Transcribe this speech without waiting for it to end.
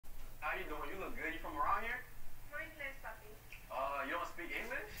doing? You look good. You from around here? No inglés, papi. You don't speak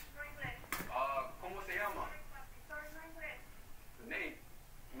English? No inglés. ¿Cómo se llama? Sorry, no inglés. Nate.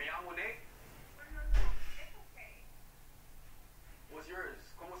 Me llamo Nate. No. It's okay. What's yours?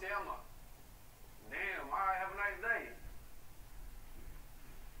 ¿Cómo se llama? Damn. All right. Have a nice day.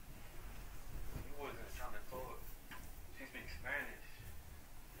 He wasn't trying to talk. She speaks Spanish.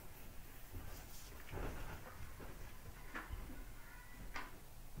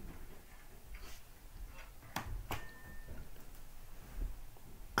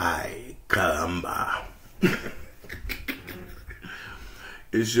 Ay, caramba.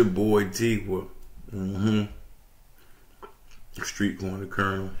 It's your boy Tigwa. Street corner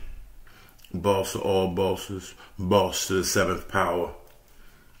colonel. Boss of all bosses. Boss to the seventh power.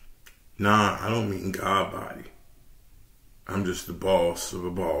 Nah, I don't mean God body. I'm just the boss of the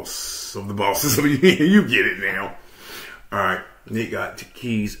boss of the bosses. You get it now. Alright,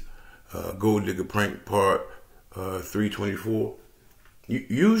 nategotkeys, golddiggerprank part 324.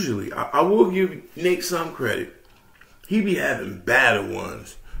 Usually, I will give Nate some credit. He be having badder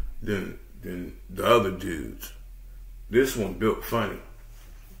ones than the other dudes. This one built funny.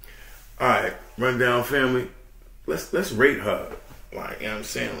 Alright, Rundown family. Let's rate her. Like, you know what I'm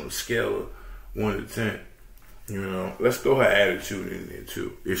saying, on a scale of 1 to 10. You know, let's throw her attitude in there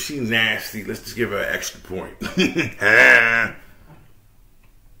too. If she nasty, let's just give her an extra point.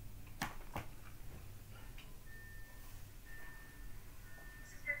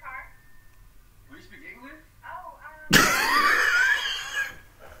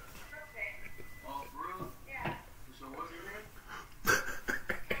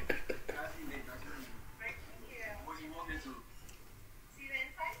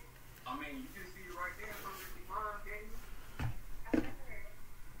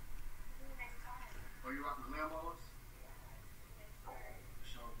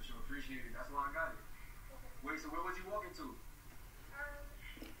 That's why I got it. Wait, so where was you walking to?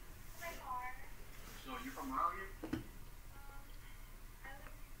 My car. So you from around here? I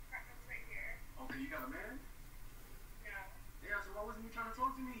live in apartments right here. Okay, you got a man? No. Yeah, so why wasn't you trying to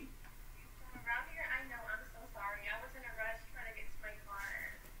talk to me? You from around here? I know, I'm so sorry. I was in a rush trying to get to my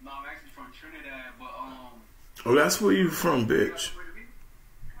car. No, I'm actually from Trinidad, but Oh, that's where you from, bitch. No,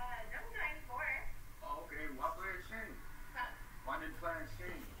 not anymore. Oh, okay. Why play a chain? Huh? Why didn't play a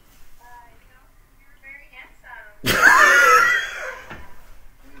chain? You were very handsome.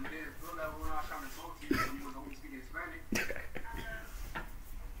 And then feel that when I was trying to talk to you, you was only speaking Spanish.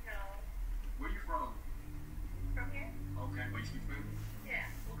 No. Where you from? From here? Okay, but you speak Spanish? Yeah.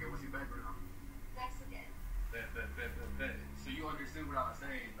 Okay, what's your background? Mexican. Bet. So you understood what I was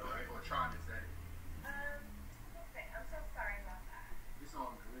saying, though, right? Or trying to say? Okay, I'm so sorry about that. It's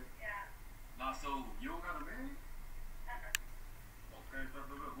all good. Yeah. Nah, so you don't got a man? Okay,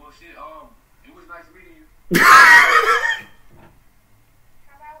 well, shit, it was nice meeting you. How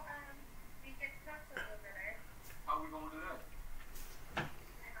about, we get to talk to a little better? How we gonna do that?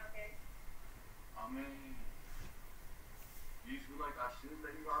 And how big? I mean, you feel like I should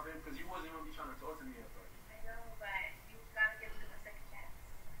let you hop in? Because you wasn't really trying to talk to me at first. I know, but you gotta give them a second chance.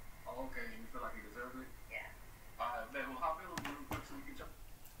 Oh, okay, you feel like you deserve it? Yeah. Alright, bet, well, hop in with me real quick so we can jump.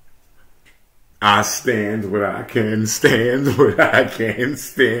 I stand what I can stand, what I can't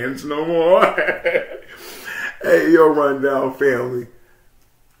stand no more. Hey, yo, Rundown family.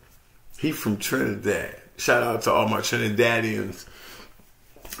 He from Trinidad. Shout out to all my Trinidadians,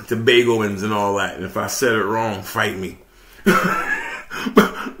 Tobagoans and all that. And if I said it wrong, fight me.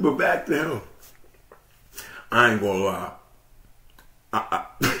 but back to him. I ain't gonna lie.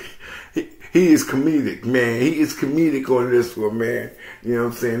 He is comedic, man. He is comedic on this one, man. You know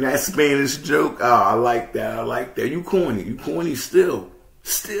what I'm saying? That Spanish joke, oh, I like that. You corny still.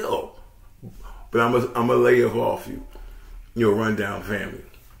 But I'm gonna lay it off you. Your Rundown family.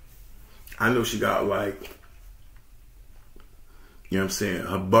 I know she got like, you know what I'm saying?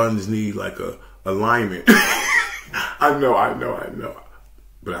 Her buns need like a alignment. I know.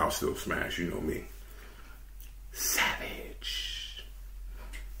 But I'll still smash, you know me. Savage.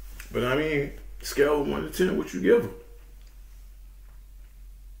 But I mean, scale of 1 to 10, what you give her?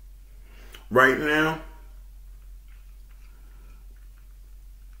 Right now,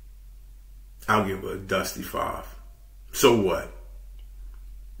 I'll give her a dusty 5. So what?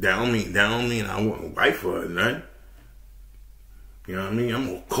 That don't mean I want a wife for her or nothing. You know what I mean? I'm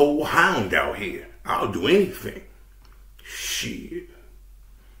a cold hound out here. I'll do anything. Shit.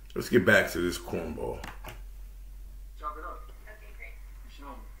 Let's get back to this cornball. Chop it up. Okay, great. Show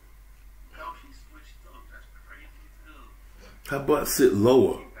me. How she switched up. That's crazy too. Her butt sit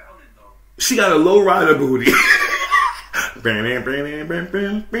lower. She got a low rider booty. Bam, bam, bam, bam,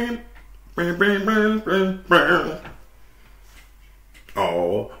 bam, bam.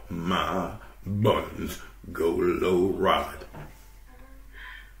 All my buttons go low ride.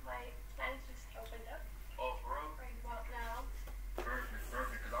 My plans just opened up Oh, for real? right about now. Perfect,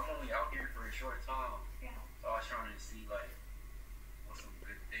 perfect. Because I'm only out here for a short time. Yeah. So I was trying to see, like, what's some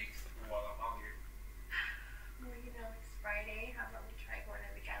good things to do while I'm out here. Well, you know, it's Friday. How about we try going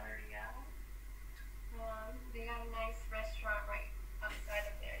to the gallery out? They got a nice restaurant right outside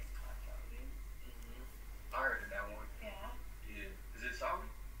of there. It's called Joey's. I heard of that one. Yeah. Yeah. Is it solid?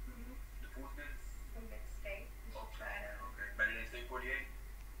 Mm-hmm. The food's good? Some good steak. You should try it out. Okay. Better than Steak 48?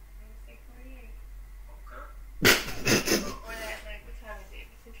 Maybe steak 48. Okay. Or that, like, what time is it?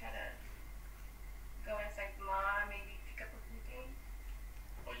 We can try to go inside the mall, maybe pick up a few things.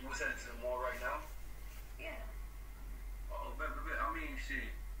 Oh, you was headed to the mall right now? Yeah. Oh, but I mean, shit.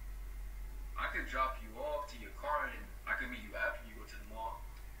 I could drop you off to your car and I could meet you after you go to the mall.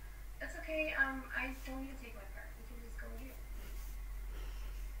 That's okay. I don't need to take my car. We can just go here.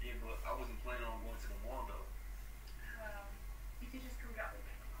 Yeah, but I wasn't planning on going to the mall though. You could just come drop me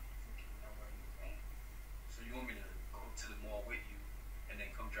back off. It's okay. No worries, right? So you want me to go to the mall with you and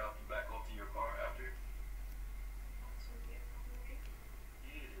then come drop you back off to your car after? So yeah, okay.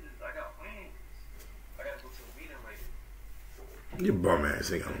 Yeah, it is. I got plans. I gotta go to a meeting later. Your bum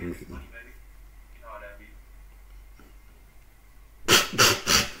ass ain't gonna meet me. Money, baby. You know how that be.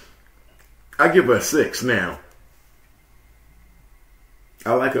 I give her a 6 now.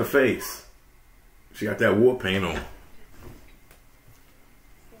 I like her face. She got that war paint on. Seems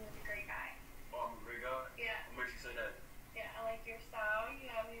like a great guy. Oh, I'm a great guy? Yeah. What makes you say that? Yeah, I like your style. You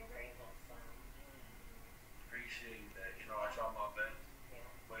have your very handsome. Appreciate that. You know, I tried my best. Yeah.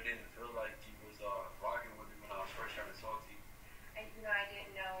 But it didn't feel like you was rocking with me when I was first trying to talk to you. I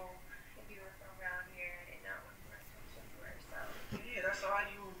didn't know if you were from around here. I didn't know what your intentions were. So Yeah, that's how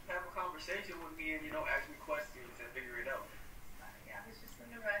you have a conversation with me and, you know, ask me questions and figure it out. yeah, I was just in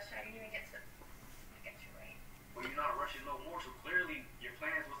a rush. I didn't even get to get you right. Well, you're not rushing no more, so clearly your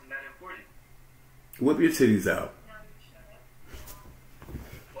plans wasn't that important. Whip your titties out. Now you shut up.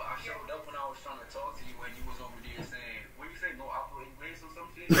 Well, I showed up when I was trying to talk to you and you was over there saying, what do you say, no hablo inglés or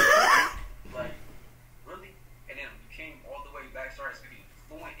something? Like, really? And then you came all the way back, started speaking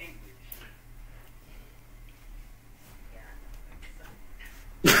fluent English. Yeah.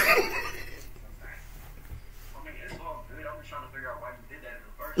 So sorry. I mean, it's all good. I'm just trying to figure out why you did that in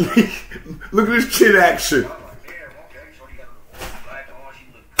the first place. Look at this chin action. I was like, damn, okay, Shorty got a little black on, she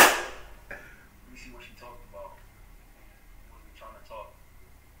looked good. Let me see what she talked about. Wasn't trying to talk.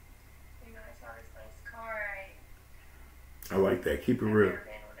 You know, I saw this nice car. I like that. Keep it I've real. never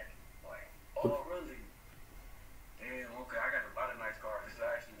been with it before. Oh, really? Damn, okay, I got a lot of nice cars. This is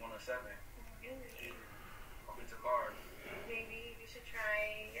actually one of 7. Really? I'm into cars. Maybe you should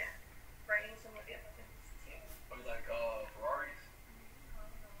try writing some of the other things too. But like Ferraris,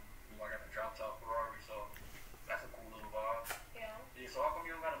 you know, I got a drop top Ferrari, so that's a cool little vibe. Yeah. Yeah, so how come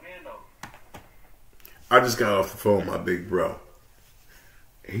you don't got a man though? I just got off the phone with my big bro.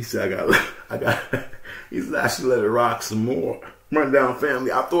 He said he said I should let it rock some more. Run down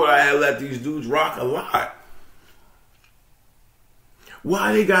family. I thought I had let these dudes rock a lot.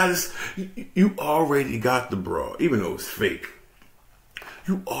 Why they got us? You already got the bra, even though it's fake.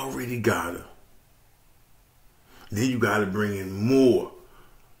 You already got her. Then you got to bring in more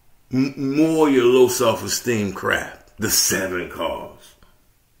your low self-esteem crap. The 7 cars.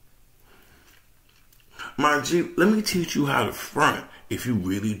 My G, let me teach you how to front if you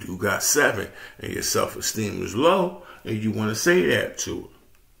really do got 7 and your self-esteem is low and you want to say that to her.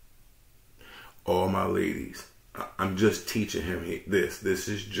 All my ladies, I'm just teaching him this. This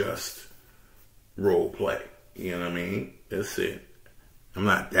is just role play. You know what I mean? That's it. I'm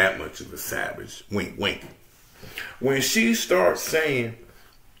not that much of a savage. Wink, wink. When she starts saying,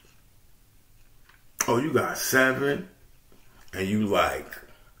 oh, you got 7 and you like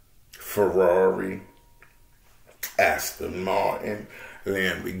Ferrari, Aston Martin,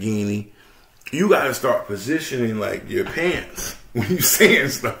 Lamborghini, you got to start positioning like your pants when you saying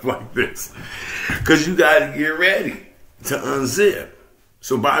stuff like this, because you got to get ready to unzip.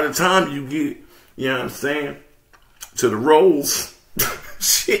 So by the time you get, you know what I'm saying, to the rolls,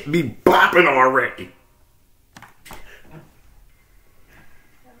 shit be bopping already.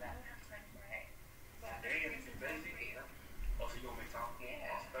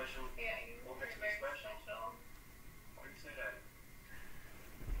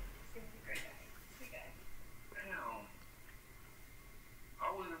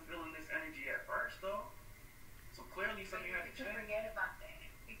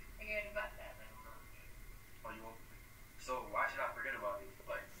 So why should I forget about it?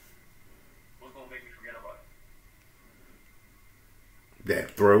 Like, That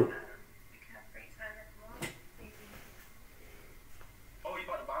throat. You can have a great time at the mall. Maybe. Oh, you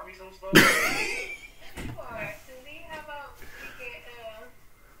about to buy me some stuff? Sure. Cindy, how about we get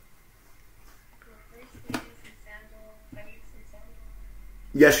bracelets and sandals? I need some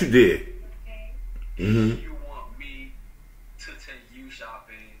sandals. Yes, you did. Okay. You want me to take you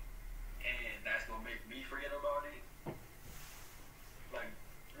shopping and that's gonna make me forget about it? Like,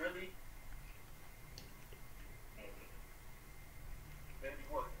 really? Maybe. Maybe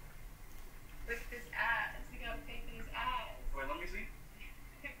what? Look at this ass. You gotta pay for this ass. Wait, let me see.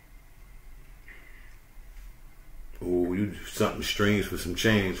 Oh, you do something strange for some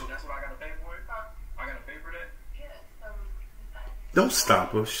change. So that's what I gotta pay for it? I gotta pay for that? Yeah, Don't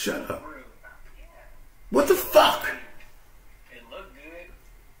stop her. Shut up. For real. yeah. What the fuck? It looked good,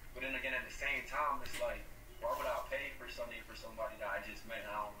 but then again, at the same time, it's like, why would I pay for something for somebody that I just met and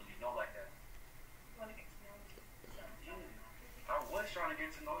I don't really know like that? I wanna get to know you. So, I was trying to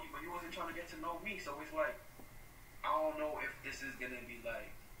get to know you, but you wasn't trying to get to know me, so it's like, I don't know if this is gonna be like,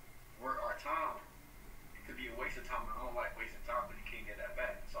 worth our time. It could be a waste of time, and I don't like wasting time, but you can't get that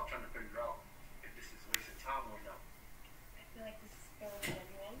back. So I'm trying to figure out if this is wasting time or not. I feel like this is feeling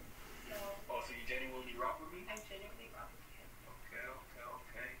genuine. So, Oh, so you genuinely rock with me? I genuinely rock with you.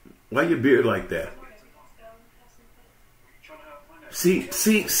 Okay. Why your beard like that? So, have some fun. Trying to have fun at See.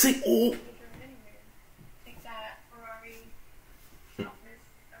 Oh, Take that Ferrari office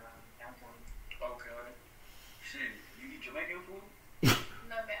around downtown. Okay. Shit, you eat Jamaican food?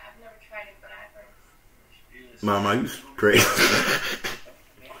 No, man, I've never tried it, but I've heard it's delicious. Mama, you crazy.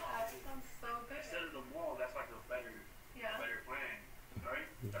 Yeah, it sounds so good. Instead of the mall, that's like a better Yeah. plan, right?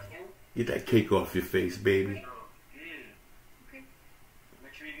 That's cool. Get that cake off your face, baby. Yeah. Okay.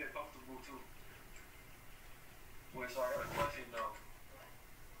 Make sure you get comfortable too. Wait, so I got a question though.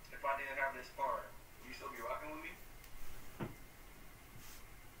 If I didn't have this car, would you still be rocking with me?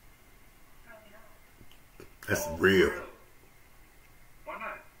 Probably not. That's Oh, real. for real? Why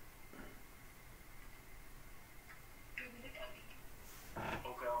not? Give me the gummy.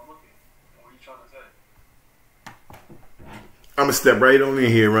 Okay, I'm looking. What are you trying to say? I'm gonna step right on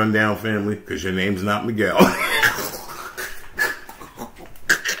in here, Rundown family, because your name's not Miguel.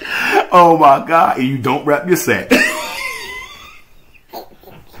 Oh my God, you don't rep your set.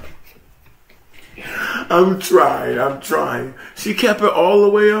 I'm trying. She kept it all the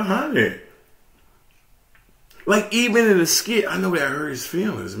way 100. Like, even in the skit, I know that hurt his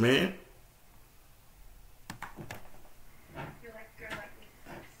feelings, man. You're like, girl, like me.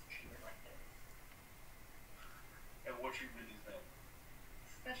 Treat it like this. And what treatment is that?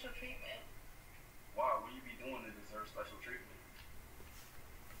 Special treatment. Why? What you be doing to deserve special treatment?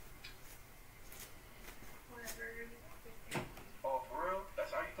 Whatever you want to do. Oh, for real?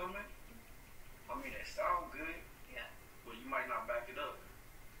 That's how you coming? I mean, it sounds good, Yeah. but you might not back it up.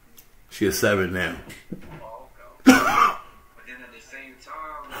 She a 7 now. Oh, okay. But then at the same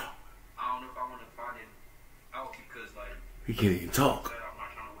time, I don't know if I want to find it out because, like, He can't even talk. I'm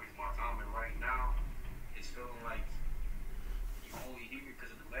not trying to waste my time, and right now, it's feeling like you only hear me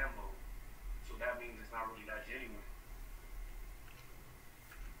because of the Lambo. So that means it's not really that genuine.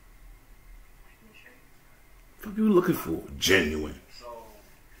 I'm sure. What you looking for? Genuine. So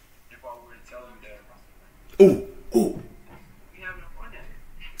if I were to tell you that Ooh. we having fun at it,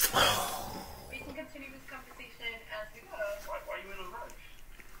 We can continue this conversation as we go. why you in a rush?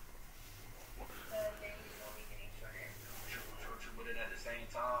 The day is only getting shorter. True. But then at the same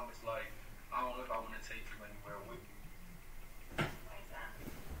time, it's like I don't know if I want to take you anywhere with me Why is that?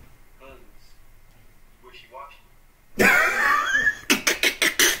 because you wishy-washy.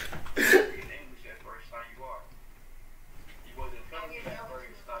 In English at first, now you are. You wasn't I feeling me didn't at know what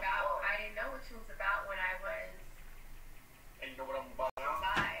she first, was now you about. are. I didn't know what she was about when I was And you know what I'm about now?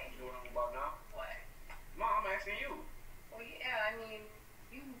 by. You know what I'm about now? What? Mom, I'm asking you. Well, yeah, I mean,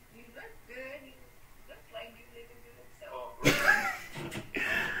 you look good. You look like you living good. So, Oh,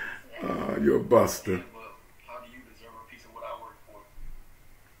 bro. You're a buster. But how do you deserve a piece of what I work for?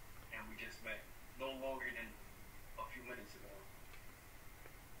 And we just met no longer than a few minutes ago.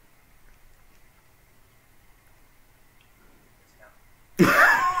 The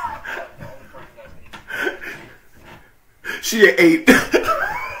only person that's in She an 8. Yeah,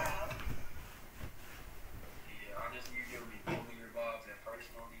 honestly, you give me golddigger vibes and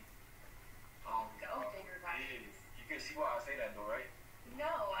personally, Golddigger vibes. Yeah, you can see why I say that though, right? no,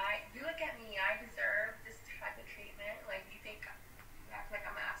 you look at me. I deserve this type of treatment. Like, you think you act like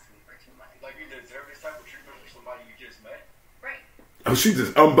I'm asking for too much. Like you deserve this type of treatment from somebody you just met. Right. Oh, she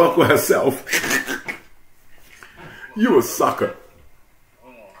just unbuckled herself. You a sucker.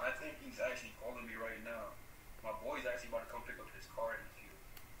 Hold on, I think he's actually calling me right now. My boy's actually about to come pick up his car in a few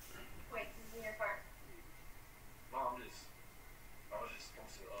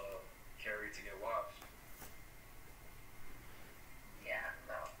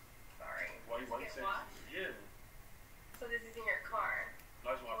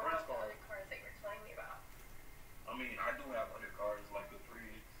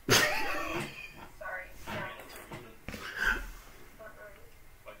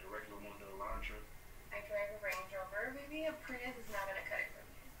a Prius is not gonna cut it from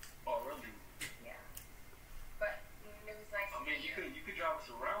you. Oh, really? Yeah. But it was nice. I mean, you could drive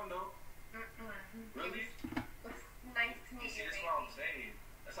us around though. Really? It was nice to meet you. That's what I'm saying.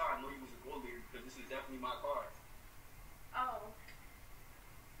 That's how I know you was a gold digger, because this is definitely my car. Oh.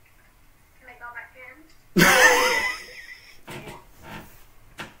 Can I go back in?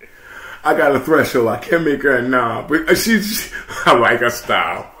 I got a threshold. I can't make her a nah, but I like her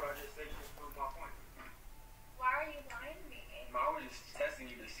style. What I just said, you just proved my point. Why are you lying to me? I was just testing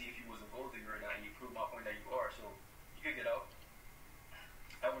you to see if you was a gold digger or not, and you proved my point that you are, so you could get out.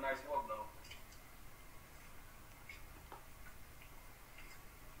 Have a nice walk, though.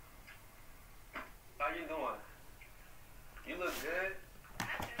 How you doing? You look good.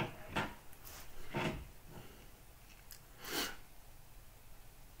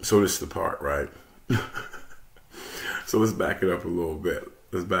 So this is the part, right? So let's back it up a little bit.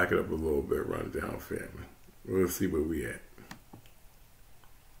 Let's back it up a little bit, run down, family. Let's see where we at.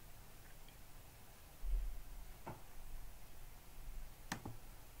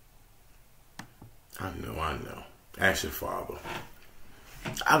 I know. Ask your father.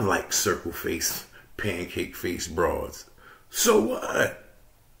 I like circle face, pancake face broads. So what?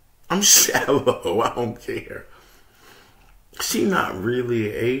 I'm shallow. I don't care. She not really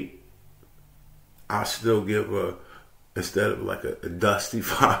an 8. I still give her, instead of like a dusty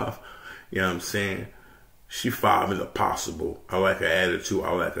 5, you know what I'm saying? She 5 in the possible. I like her attitude.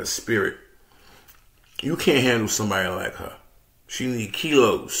 I like her spirit. You can't handle somebody like her. She need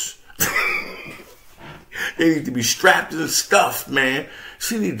kilos. They need to be strapped and stuffed, man.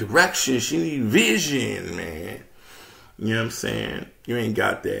 She need direction. She need vision, man. You know what I'm saying? You ain't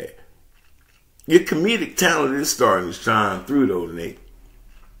got that. Your comedic talent is starting to shine through, though, Nate.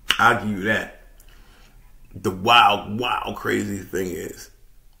 I'll give you that. The wild, crazy thing is,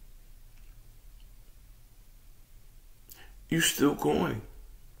 you still corny.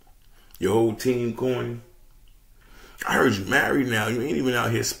 Your whole team corny. I heard you married now. You ain't even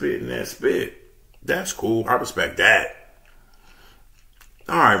out here spitting that spit. That's cool. I respect that.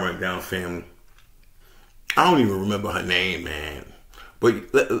 All right, Rundown family. I don't even remember her name, man.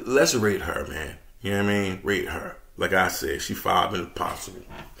 But let's rate her, man. You know what I mean? Rate her. Like I said, she 5 in the possible.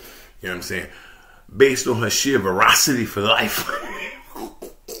 You know what I'm saying? Based on her sheer veracity for life.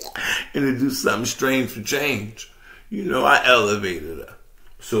 And to do something strange for change. You know, I elevated her.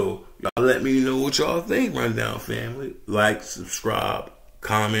 So, y'all let me know what y'all think, Rundown family. Like, subscribe,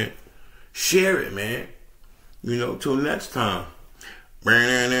 comment, share it, man. You know, till next time.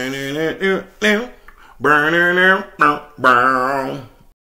 Burn.